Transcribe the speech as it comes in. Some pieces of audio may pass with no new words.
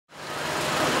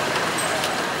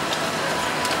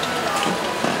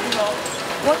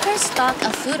Workers stock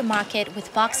a food market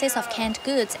with boxes of canned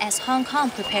goods as Hong Kong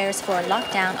prepares for a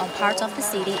lockdown on parts of the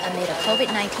city amid a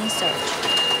COVID-19 surge.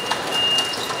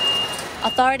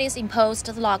 Authorities imposed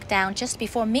the lockdown just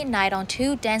before midnight on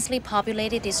 2 densely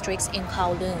populated districts in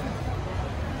Kowloon.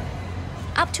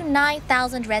 Up to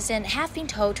 9,000 residents have been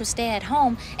told to stay at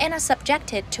home and are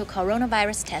subjected to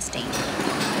coronavirus testing.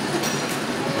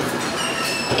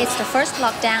 It's the first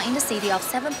lockdown in the city of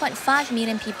 7.5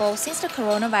 million people since the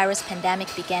coronavirus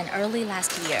pandemic began early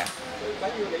last year.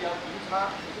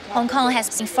 Hong Kong has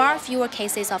seen far fewer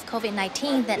cases of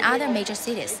COVID-19 than other major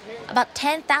cities, about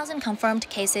 10,000 confirmed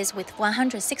cases with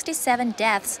 167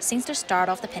 deaths since the start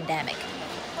of the pandemic.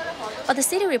 But the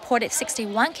city reported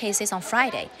 61 cases on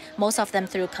Friday, most of them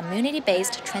through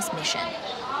community-based transmission.